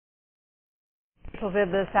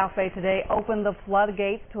HLVID, the South Bay today opened the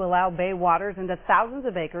floodgates to allow bay waters into thousands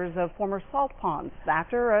of acres of former salt ponds.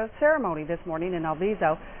 After a ceremony this morning in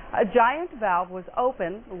Alviso, a giant valve was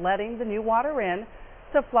opened, letting the new water in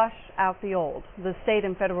to flush out the old. The state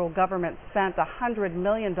and federal government spent $100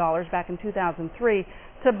 million back in 2003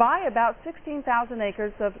 to buy about 16,000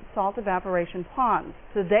 acres of salt evaporation ponds.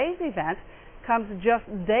 Today's event comes just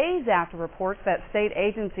days after reports that state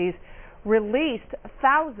agencies released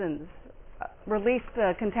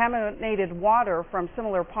contaminated water from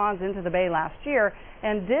similar ponds into the bay last year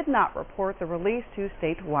and did not report the release to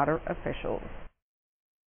state water officials.